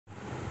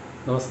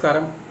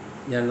നമസ്കാരം,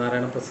 ഞാൻ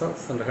Narayana Prasad,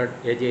 central head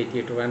AG-IT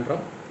Trivandrum.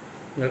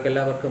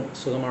 നിങ്ങൾക്കെല്ലാവർക്കും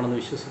സുഖമാണെന്ന്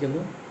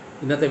വിശ്വസിക്കുന്നു.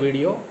 ഇന്നത്തെ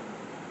വീഡിയോ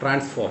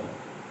ട്രാൻസ്ഫോർമർ.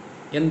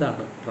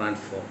 എന്താണ്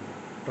transformer?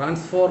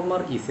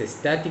 Transformer is A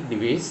static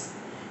device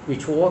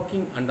which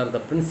working under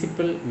the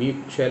principle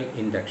mutual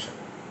induction.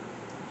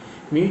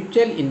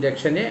 Mutual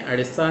ഇൻഡക്ഷനെ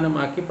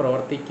അടിസ്ഥാനമാക്കി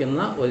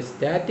പ്രവർത്തിക്കുന്ന ഒരു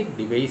സ്റ്റാറ്റിക്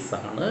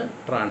ഡിവൈസാണ്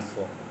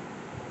ട്രാൻസ്ഫോർമർ.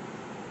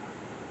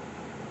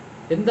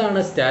 എന്താണ്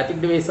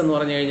സ്റ്റാറ്റിക് ഡിവൈസ് എന്ന്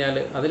പറഞ്ഞു കഴിഞ്ഞാൽ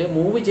അതിൽ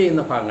മൂവ്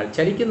ചെയ്യുന്ന ഭാഗങ്ങൾ,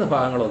 ചലിക്കുന്ന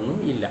ഭാഗങ്ങളൊന്നും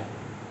ഇല്ല.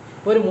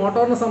 ഇപ്പോൾ ഒരു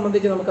മോട്ടോറിനെ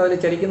സംബന്ധിച്ച് നമുക്കതിൽ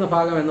ചലിക്കുന്ന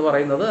ഭാഗം എന്ന്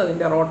പറയുന്നത്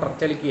അതിൻ്റെ റോട്ടർ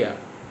ചലിക്കുകയാണ്.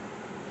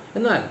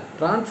 എന്നാൽ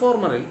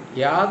ട്രാൻസ്ഫോർമറിൽ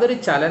യാതൊരു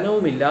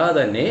ചലനവുമില്ലാതെ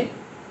തന്നെ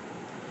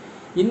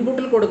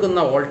ഇൻപുട്ടിൽ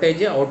കൊടുക്കുന്ന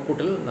വോൾട്ടേജ്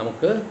ഔട്ട്പുട്ടിൽ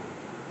നമുക്ക്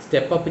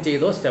സ്റ്റെപ്പ് അപ്പ്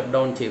ചെയ്തോ സ്റ്റെപ്പ്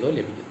ഡൗൺ ചെയ്തോ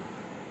ലഭിക്കുന്നു.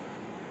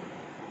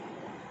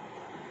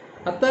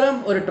 അത്തരം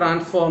ഒരു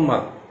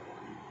ട്രാൻസ്ഫോർമർ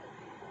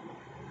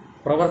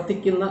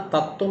പ്രവർത്തിക്കുന്ന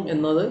തത്വം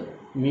എന്നത്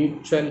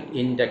മ്യൂച്വൽ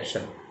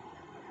ഇൻഡക്ഷൻ.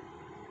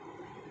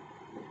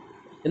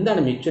 എന്താണ്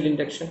മ്യൂച്വൽ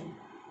ഇൻഡക്ഷൻ?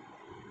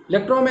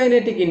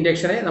 ഇലക്ട്രോമാഗ്നറ്റിക്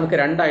ഇൻഡക്ഷനെ നമുക്ക്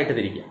രണ്ടായിട്ട്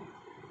തിരിക്കാം.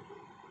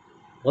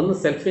 ഒന്ന്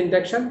സെൽഫ്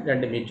ഇൻഡക്ഷൻ,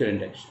 രണ്ട് മ്യൂച്വൽ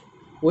ഇൻഡക്ഷൻ.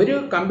 ഒരു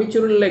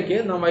കമ്പിച്ചുരുളിലേക്ക്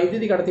നാം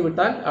വൈദ്യുതി കടത്തി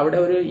വിട്ടാൽ അവിടെ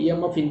ഒരു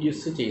EMF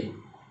ഇൻഡ്യൂസ് ചെയ്യുന്നു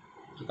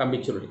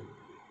കമ്പിച്ചുരുളിൽ.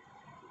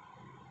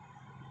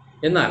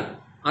 എന്നാൽ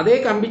അതേ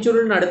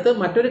കമ്പിച്ചുരുളിനടുത്ത്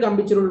മറ്റൊരു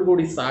കമ്പിച്ചുരുൾ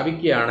കൂടി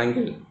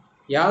സ്ഥാപിക്കുകയാണെങ്കിൽ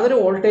യാതൊരു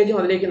വോൾട്ടേജും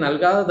അതിലേക്ക്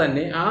നൽകാതെ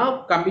തന്നെ ആ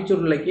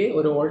കമ്പിച്ചുരുളിലേക്ക്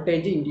ഒരു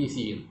വോൾട്ടേജ് ഇൻഡ്യൂസ്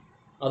ചെയ്യുന്നു.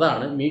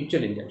 അതാണ്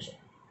മ്യൂച്വൽ ഇൻഡക്ഷൻ.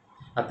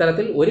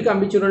 അത്തരത്തിൽ ഒരു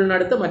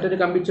കമ്പിച്ചുരുളിനടുത്ത് മറ്റൊരു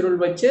കമ്പിച്ചുരുൾ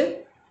വെച്ച്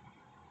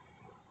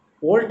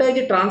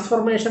വോൾട്ടേജ്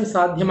ട്രാൻസ്ഫോർമേഷൻ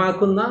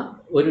സാധ്യമാക്കുന്ന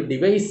ഒരു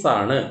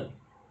ഡിവൈസാണ്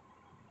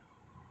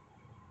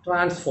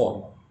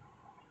ട്രാൻസ്ഫോർമർ.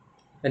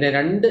 അതിന്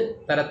രണ്ട്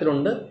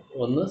തരത്തിലുണ്ട്.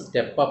 ഒന്ന്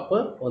സ്റ്റെപ്പ് അപ്പ്,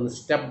 ഒന്ന്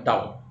സ്റ്റെപ്പ്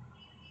ഡൗൺ.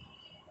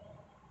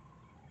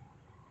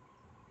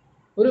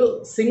 ഒരു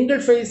സിംഗിൾ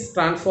ഫേസ്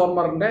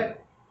ട്രാൻസ്ഫോർമറിൻ്റെ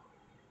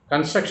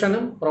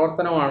കൺസ്ട്രക്ഷനും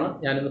പ്രവർത്തനവുമാണ്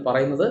ഞാനിന്ന്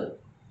പറയുന്നത്.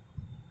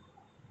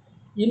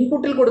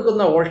 ഇൻപുട്ടിൽ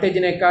കൊടുക്കുന്ന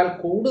വോൾട്ടേജിനേക്കാൾ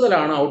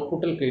കൂടുതലാണ്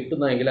ഔട്ട്പുട്ടിൽ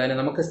കിട്ടുന്നതെങ്കിൽ അതിനെ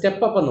നമുക്ക്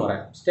സ്റ്റെപ്പ് അപ്പ് എന്ന്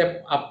പറയാം, സ്റ്റെപ്പ്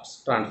അപ്പ്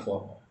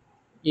ട്രാൻസ്ഫോർമർ.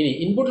 ഇനി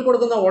ഇൻപുട്ടിൽ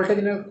കൊടുക്കുന്ന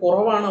വോൾട്ടേജിന്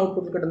കുറവാണ്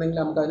ഔട്ട്പുട്ടിൽ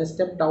കിട്ടുന്നതെങ്കിൽ നമുക്ക് അതിന്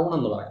സ്റ്റെപ്പ് ഡൗൺ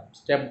എന്ന് പറയാം,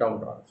 സ്റ്റെപ്പ് ഡൗൺ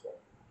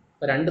ട്രാൻസ്ഫോർമർ.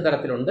 അപ്പോൾ രണ്ട്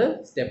തരത്തിലുണ്ട്,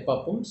 step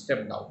അപ്പും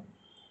step down.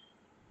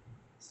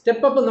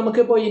 Step up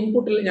നമുക്കിപ്പോൾ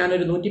ഇൻപുട്ടിൽ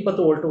ഞാനൊരു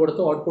 110 വോൾട്ട്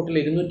കൊടുത്തു, ഔട്ട്പുട്ടിൽ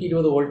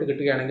 220 വോൾട്ട്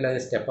കിട്ടുകയാണെങ്കിൽ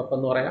അതിന് സ്റ്റെപ്പ് അപ്പ്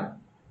എന്ന് പറയാം.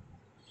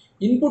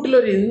 ഇൻപുട്ടിൽ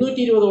ഒരു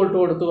 220 വോൾട്ട്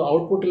കൊടുത്തു,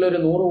 ഔട്ട്പുട്ടിൽ ഒരു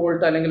 100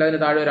 വോൾട്ട് അല്ലെങ്കിൽ അതിന്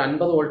താഴെ ഒരു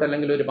 50 വോൾട്ട്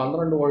അല്ലെങ്കിൽ ഒരു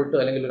 12 വോൾട്ട്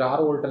അല്ലെങ്കിൽ ഒരു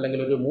 6 വോൾട്ട്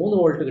അല്ലെങ്കിൽ ഒരു 3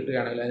 വോൾട്ട്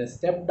കിട്ടുകയാണെങ്കിൽ അതിന്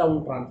സ്റ്റെപ്പ് ഡൗൺ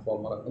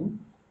ട്രാൻസ്ഫോർമർ എന്നും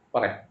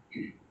പറയാം.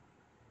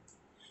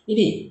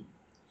 ഇനി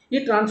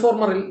ഈ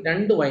ട്രാൻസ്ഫോർമറിൽ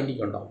രണ്ട്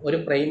വൈൻഡിങ് ഉണ്ടാവും, ഒരു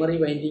പ്രൈമറി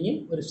വൈൻഡിങ്ങും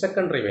ഒരു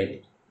സെക്കൻഡറി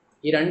വൈൻഡിങ്.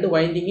 ഈ രണ്ട്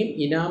വൈൻഡിങ്ങും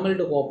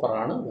ഇനാമൽഡ്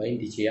കോപ്പറാണ്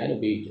വൈൻഡ് ചെയ്യാൻ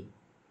ഉപയോഗിക്കുന്നത്.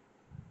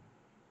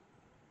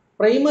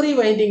 പ്രൈമറി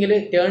വൈൻഡിങ്ങിൽ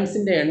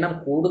ടേൺസിൻ്റെ എണ്ണം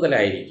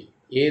കൂടുതലായിരിക്കും.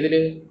 ഏതിൽ?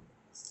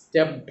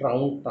 Step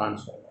down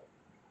transformer.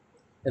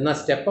 എന്നാൽ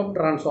സ്റ്റെപ്പ് അപ്പ്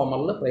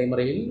ട്രാൻസ്ഫോർമറിൽ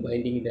പ്രൈമറിയിൽ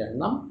വൈൻഡിങ്ങിൻ്റെ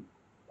എണ്ണം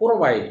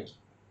കുറവായിരിക്കും.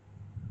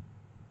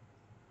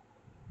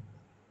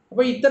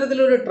 അപ്പോൾ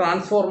ഇത്തരത്തിലൊരു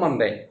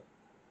ട്രാൻസ്ഫോർമറിൻ്റെ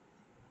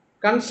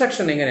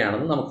കൺസ്ട്രക്ഷൻ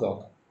എങ്ങനെയാണെന്ന് നമുക്ക്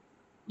നോക്കാം.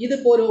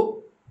 ഇതിപ്പോൾ ഒരു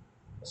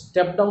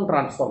step down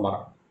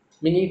ട്രാൻസ്ഫോർമറാണ്,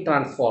 mini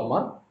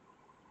transformer,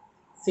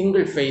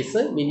 single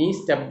phase mini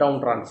step down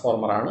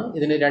ട്രാൻസ്ഫോർമറാണ്.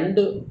 ഇതിന്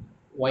രണ്ട്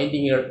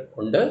വൈൻഡിങ്ങുകൾ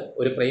ഉണ്ട്,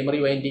 ഒരു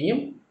പ്രൈമറി വൈൻഡിങ്ങും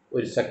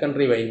ഒരു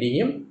സെക്കൻഡറി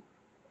വൈൻഡിങ്ങും.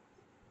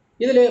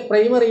 ഇതിൽ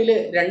പ്രൈമറിയിൽ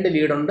 2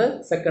 ലീഡുണ്ട്,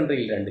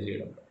 സെക്കൻഡറിയിൽ 2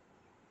 ലീഡുണ്ട്.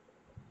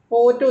 അപ്പോൾ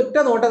ഒറ്റ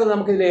നോട്ടത്തിൽ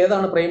നമുക്കിതിൽ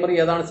ഏതാണ് പ്രൈമറി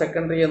ഏതാണ്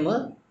സെക്കൻഡറി എന്ന്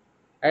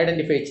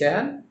ഐഡൻറ്റിഫൈ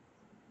ചെയ്യാൻ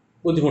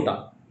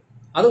ബുദ്ധിമുട്ടാണ്.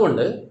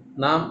 അതുകൊണ്ട്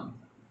നാം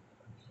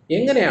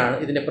എങ്ങനെയാണ്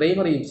ഇതിൻ്റെ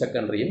പ്രൈമറിയും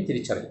സെക്കൻഡറിയും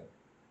തിരിച്ചറിയുന്നത്?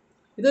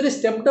 ഇതൊരു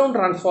സ്റ്റെപ്പ് ഡൗൺ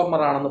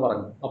ട്രാൻസ്ഫോർമർ ആണെന്ന്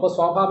പറഞ്ഞു. അപ്പോൾ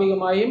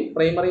സ്വാഭാവികമായും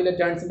പ്രൈമറിയിലെ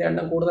ടേൺസിൻ്റെ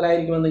എണ്ണം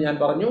കൂടുതലായിരിക്കുമെന്ന് ഞാൻ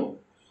പറഞ്ഞു.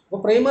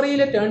 അപ്പോൾ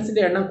പ്രൈമറിയിലെ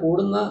ടേൺസിൻ്റെ എണ്ണം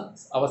കൂടുന്ന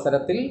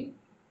അവസരത്തിൽ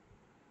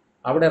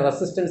അവിടെ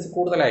റെസിസ്റ്റൻസ്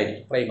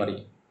കൂടുതലായിരിക്കും പ്രൈമറി.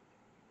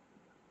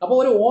 അപ്പോൾ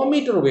ഒരു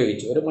ഓമീറ്റർ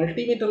ഉപയോഗിച്ച്, ഒരു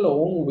മൾട്ടിമീറ്ററിൽ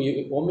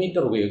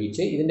ഓമീറ്റർ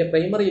ഉപയോഗിച്ച് ഇതിൻ്റെ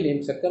പ്രൈമറിയിലെയും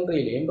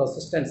സെക്കൻഡറിയിലെയും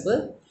റെസിസ്റ്റൻസ്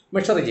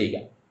മെഷർ ചെയ്യുക.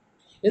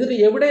 എന്നിട്ട്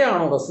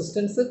എവിടെയാണോ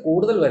റെസിസ്റ്റൻസ്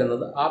കൂടുതൽ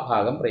വരുന്നത് ആ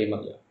ഭാഗം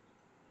പ്രൈമറിയാണ്,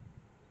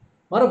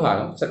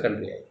 മറുഭാഗം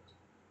സെക്കൻഡറി ആയിരിക്കും.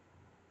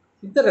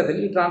 ഇത്തരത്തിൽ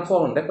ഈ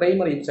ട്രാൻസ്ഫോർമറിൻ്റെ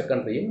പ്രൈമറിയും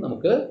സെക്കൻഡറിയും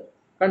നമുക്ക്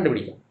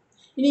കണ്ടുപിടിക്കാം.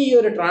 ഇനി ഈ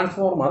ഒരു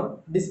ട്രാൻസ്ഫോർമർ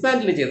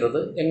ഡിസ്മാൻറ്റിൽ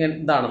ചെയ്തത്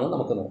എന്താണെന്ന്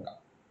നമുക്ക് നോക്കാം.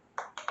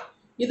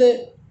 ഇത്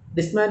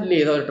ഡിസ്മാൻറ്റിൽ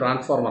ചെയ്ത ഒരു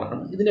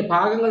ട്രാൻസ്ഫോർമറാണ്. ഇതിൻ്റെ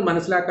ഭാഗങ്ങൾ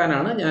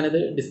മനസ്സിലാക്കാനാണ് ഞാനിത്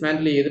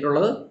ഡിസ്മാൻറ്റിൽ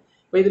ചെയ്തിട്ടുള്ളത്.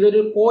 അപ്പോൾ ഇതിലൊരു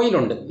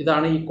കോയിലുണ്ട്,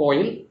 ഇതാണ് ഈ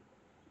കോയിൽ.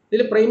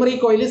 ഇതിൽ പ്രൈമറി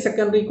കോയിലും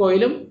സെക്കൻഡറി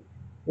കോയിലും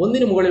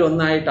ഒന്നിനു മുകളിൽ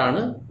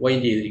ഒന്നായിട്ടാണ്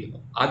വൈൻഡ്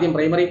ചെയ്തിരിക്കുന്നത്. ആദ്യം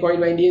പ്രൈമറി കോയിൽ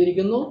വൈൻഡ്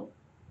ചെയ്തിരിക്കുന്നു,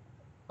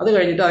 അത്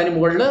കഴിഞ്ഞിട്ട് അതിന്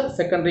മുകളിൽ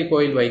സെക്കൻഡറി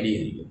കോയിൽ വൈൻഡ്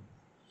ചെയ്തിരിക്കുന്നു.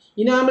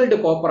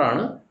 ഇനാമൽഡ്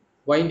കോപ്പറാണ്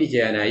വൈൻഡ്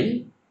ചെയ്യാനായി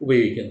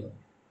ഉപയോഗിക്കുന്നത്.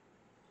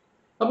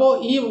 അപ്പോൾ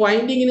ഈ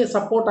വൈൻഡിങ്ങിന്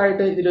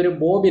സപ്പോർട്ടായിട്ട് ഇതിലൊരു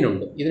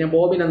ബോബിനുണ്ട്. ഇതിനെ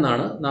ബോബിൻ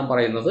എന്നാണ് നാം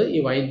പറയുന്നത്. ഈ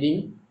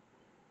വൈൻഡിങ്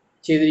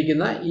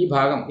ചെയ്തിരിക്കുന്ന ഈ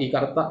ഭാഗം, ഈ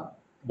കറുത്ത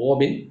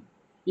ബോബിൻ,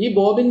 ഈ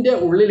ബോബിൻ്റെ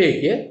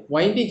ഉള്ളിലേക്ക്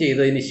വൈൻഡ്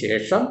ചെയ്തതിന്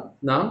ശേഷം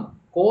നാം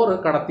കോറ്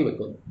കടത്തി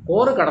വെക്കുന്നു.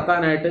 കോറ്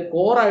കടത്താനായിട്ട്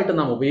കോറായിട്ട്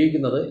നാം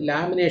ഉപയോഗിക്കുന്നത്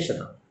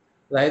ലാമിനേഷനാണ്.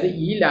 അതായത്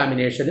ഈ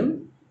ലാമിനേഷനും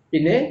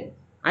പിന്നെ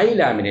ഐ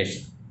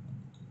ലാമിനേഷൻ.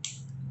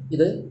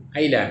 ഇത്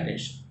ഐ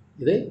ലാമിനേഷൻ,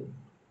 ഇത്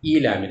ഇ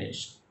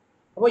ലാമിനേഷൻ.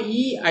 അപ്പോൾ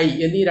ഈ ഐ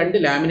എന്നീ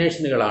 2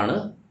 ലാമിനേഷനുകളാണ്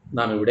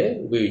നാം ഇവിടെ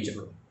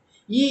ഉപയോഗിച്ചിട്ടുള്ളത്.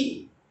 ഈ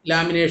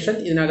ലാമിനേഷൻ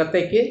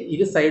ഇതിനകത്തേക്ക്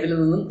ഇരു സൈഡിൽ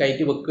നിന്നും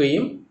കയറ്റി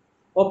വെക്കുകയും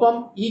ഒപ്പം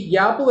ഈ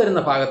ഗ്യാപ്പ് വരുന്ന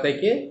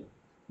ഭാഗത്തേക്ക്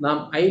നാം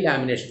ഐ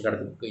ലാമിനേഷൻ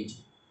കടത്തി വെക്കുകയും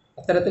ചെയ്യും.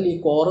 അത്തരത്തിൽ ഈ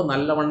കോറ്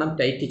നല്ലവണ്ണം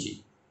ടൈറ്റ്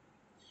ചെയ്യും.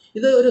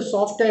 ഇത് ഒരു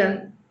സോഫ്റ്റ് അയൺ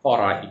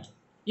കോറായിരിക്കും.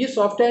 ഈ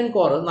സോഫ്റ്റ് അയൺ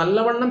കോറ്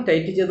നല്ലവണ്ണം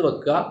ടൈറ്റ് ചെയ്ത്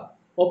വെക്കുക.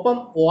 ഒപ്പം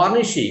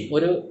വാർണിഷ് ചെയ്യും.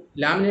 ഒരു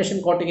ലാമിനേഷൻ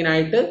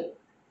കോട്ടിങ്ങിനായിട്ട്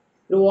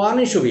ഒരു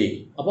വാർണിഷ്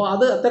ഉപയോഗിക്കും. അപ്പോൾ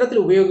അത് അത്തരത്തിൽ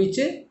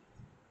ഉപയോഗിച്ച്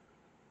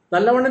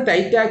നല്ലവണ്ണം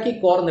ടൈറ്റാക്കി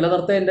കോർ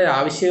നിലനിർത്തേണ്ട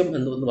ആവശ്യം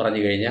എന്ന്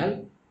പറഞ്ഞു കഴിഞ്ഞാൽ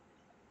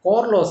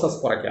കോർ ലോസസ്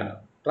കുറയ്ക്കാനാണ്.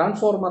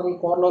 ട്രാൻസ്ഫോർമറിൽ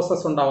കോർ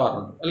ലോസസ്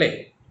ഉണ്ടാവാറുണ്ട് അല്ലേ?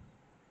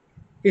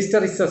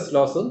 ഹിസ്റ്ററിസിസ്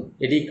ലോസും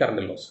എഡി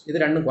കറണ്ട് ലോസും ഇത്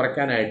രണ്ടും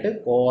കുറയ്ക്കാനായിട്ട്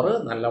കോറ്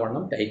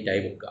നല്ലവണ്ണം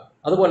ടൈറ്റായി വെക്കുക.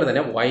 അതുപോലെ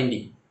തന്നെ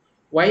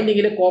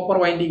വൈൻഡിങ്ങിൽ കോപ്പർ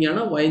വൈൻഡിങ്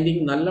ആണ്.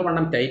 വൈൻഡിങ്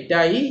നല്ലവണ്ണം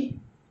ടൈറ്റായി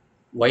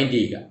വൈൻഡ്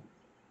ചെയ്യുക.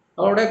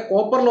 അപ്പോൾ അവിടെ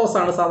കോപ്പർ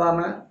ലോസാണ്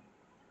സാധാരണ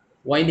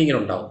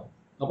വൈൻഡിങ്ങിനുണ്ടാവും.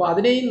 അപ്പോൾ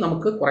അതിനെയും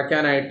നമുക്ക്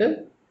കുറയ്ക്കാനായിട്ട്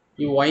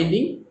ഈ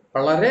വൈൻഡിങ്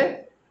വളരെ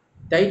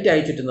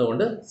ടൈറ്റായി ചുറ്റുന്നത്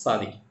കൊണ്ട്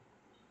സാധിക്കും.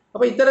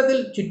 അപ്പോൾ ഇത്തരത്തിൽ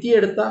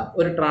ചുറ്റിയെടുത്ത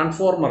ഒരു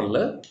ട്രാൻസ്ഫോർമറിൽ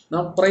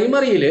നാം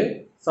പ്രൈമറിയിൽ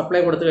സപ്ലൈ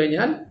കൊടുത്തു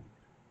കഴിഞ്ഞാൽ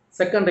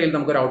സെക്കൻഡറിയിൽ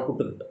നമുക്കൊരു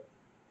ഔട്ട്പുട്ട് കിട്ടും.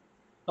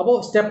 അപ്പോൾ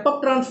സ്റ്റെപ്പ്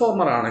അപ്പ്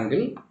ട്രാൻസ്ഫോർമർ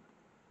ആണെങ്കിൽ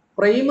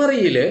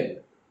പ്രൈമറിയിൽ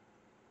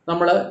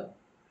നമ്മൾ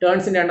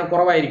ടേൺസിൻ്റെ എണ്ണം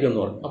കുറവായിരിക്കും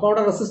എന്ന് പറഞ്ഞു. അപ്പോൾ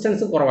അവിടെ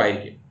റെസിസ്റ്റൻസും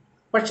കുറവായിരിക്കും.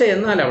 പക്ഷേ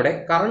എന്നാൽ അവിടെ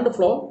കറണ്ട്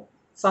ഫ്ലോ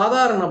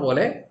സാധാരണ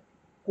പോലെ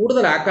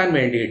കൂടുതലാക്കാൻ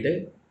വേണ്ടിയിട്ട്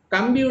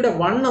കമ്പിയുടെ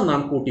വണ്ണം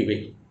നാം കൂട്ടി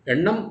വയ്ക്കും.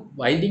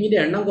 വൈൻഡിങ്ങിൻ്റെ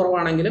എണ്ണം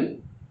കുറവാണെങ്കിലും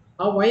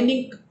ആ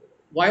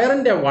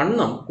വയറിൻ്റെ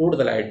വണ്ണം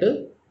കൂടുതലായിട്ട്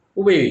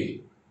ഉപയോഗിക്കും.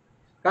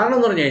 കാരണം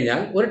എന്ന് പറഞ്ഞു കഴിഞ്ഞാൽ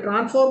ഒരു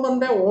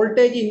ട്രാൻസ്ഫോർമറിൻ്റെ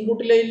വോൾട്ടേജ്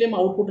ഇൻപുട്ടിലെയും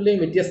ഔട്ട്പുട്ടിലെയും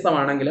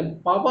വ്യത്യസ്തമാണെങ്കിലും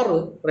പവർ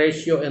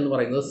റേഷ്യോ എന്ന്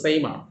പറയുന്നത്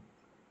സെയിം ആണ്.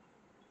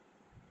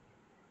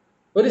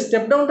 ഒരു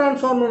സ്റ്റെപ്പ് ഡൗൺ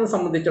ട്രാൻസ്ഫോർമറിനെ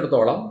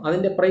സംബന്ധിച്ചിടത്തോളം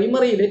അതിൻ്റെ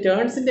പ്രൈമറിയിൽ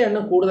ടേൺസിൻ്റെ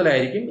എണ്ണം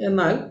കൂടുതലായിരിക്കും.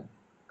 എന്നാൽ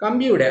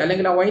കമ്പിയുടെ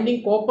അല്ലെങ്കിൽ ആ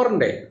വൈൻഡിങ്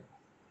കോപ്പറിൻ്റെ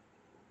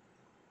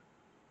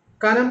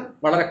കനം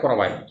വളരെ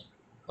കുറവായിരിക്കും.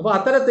 അപ്പോൾ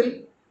അത്തരത്തിൽ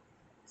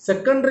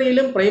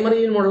സെക്കൻഡറിയിലും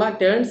പ്രൈമറിയിലുമുള്ള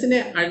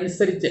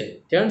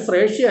ടേൺസ്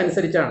റേഷ്യോ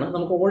അനുസരിച്ചാണ്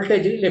നമുക്ക്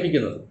വോൾട്ടേജ്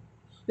ലഭിക്കുന്നത്.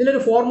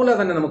 ഇതിനൊരു ഫോർമുല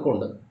തന്നെ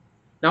നമുക്കുണ്ട്.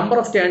 നമ്പർ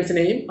ഓഫ്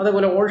ടേൺസിനെയും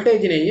അതേപോലെ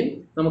വോൾട്ടേജിനെയും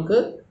നമുക്ക്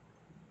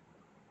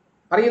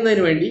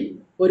അറിയുന്നതിന് വേണ്ടി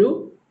ഒരു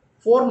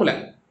formula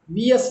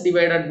VS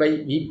divided by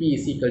VP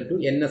is equal to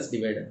NS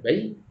divided by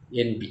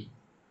NP.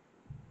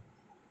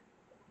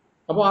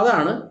 അപ്പോൾ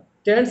അതാണ്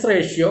ടേൺസ്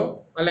റേഷ്യോ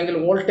അല്ലെങ്കിൽ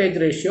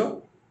വോൾട്ടേജ് റേഷ്യോ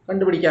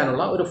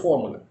കണ്ടുപിടിക്കാനുള്ള ഒരു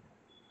ഫോർമുല.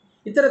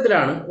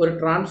 ഇത്തരത്തിലാണ് ഒരു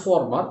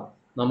ട്രാൻസ്ഫോർമർ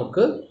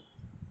നമുക്ക്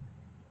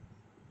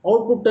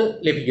ഔട്ട്പുട്ട്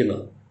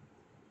ലഭിക്കുന്നത്.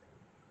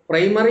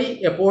 പ്രൈമറി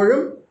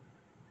എപ്പോഴും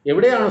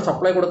എവിടെയാണോ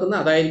സപ്ലൈ കൊടുക്കുന്നത്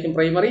അതായിരിക്കും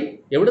പ്രൈമറി.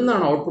 എവിടെ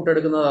നിന്നാണ് ഔട്ട്പുട്ട്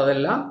എടുക്കുന്നത്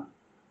അതെല്ലാം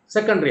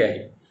സെക്കൻഡറി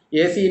ആയിരിക്കും.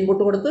 AC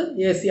ഇൻപുട്ട് കൊടുത്ത്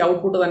AC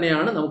ഔട്ട്പുട്ട്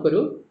തന്നെയാണ്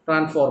നമുക്കൊരു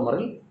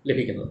ട്രാൻസ്ഫോർമറിൽ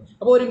ലഭിക്കുന്നത്.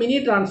 അപ്പോൾ ഒരു മിനി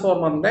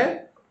ട്രാൻസ്ഫോർമറിൻ്റെ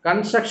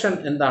കൺസ്ട്രക്ഷൻ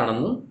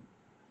എന്താണെന്നും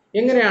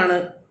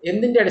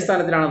എന്തിൻ്റെ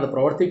അടിസ്ഥാനത്തിലാണ് അത്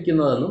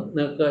പ്രവർത്തിക്കുന്നതെന്നും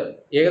നിങ്ങൾക്ക്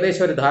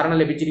ഏകദേശം ഒരു ധാരണ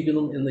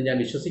ലഭിച്ചിരിക്കുന്നു എന്ന് ഞാൻ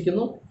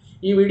വിശ്വസിക്കുന്നു.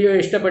 ഈ വീഡിയോ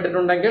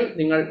ഇഷ്ടപ്പെട്ടിട്ടുണ്ടെങ്കിൽ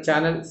നിങ്ങൾ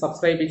ചാനൽ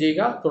സബ്സ്ക്രൈബ്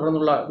ചെയ്യുക.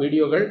 തുടർന്നുള്ള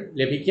വീഡിയോകൾ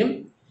ലഭിക്കും.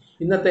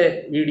 ഇന്നത്തെ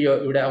വീഡിയോ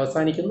ഇവിടെ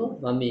അവസാനിക്കുന്നു.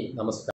 നന്ദി, നമസ്കാരം.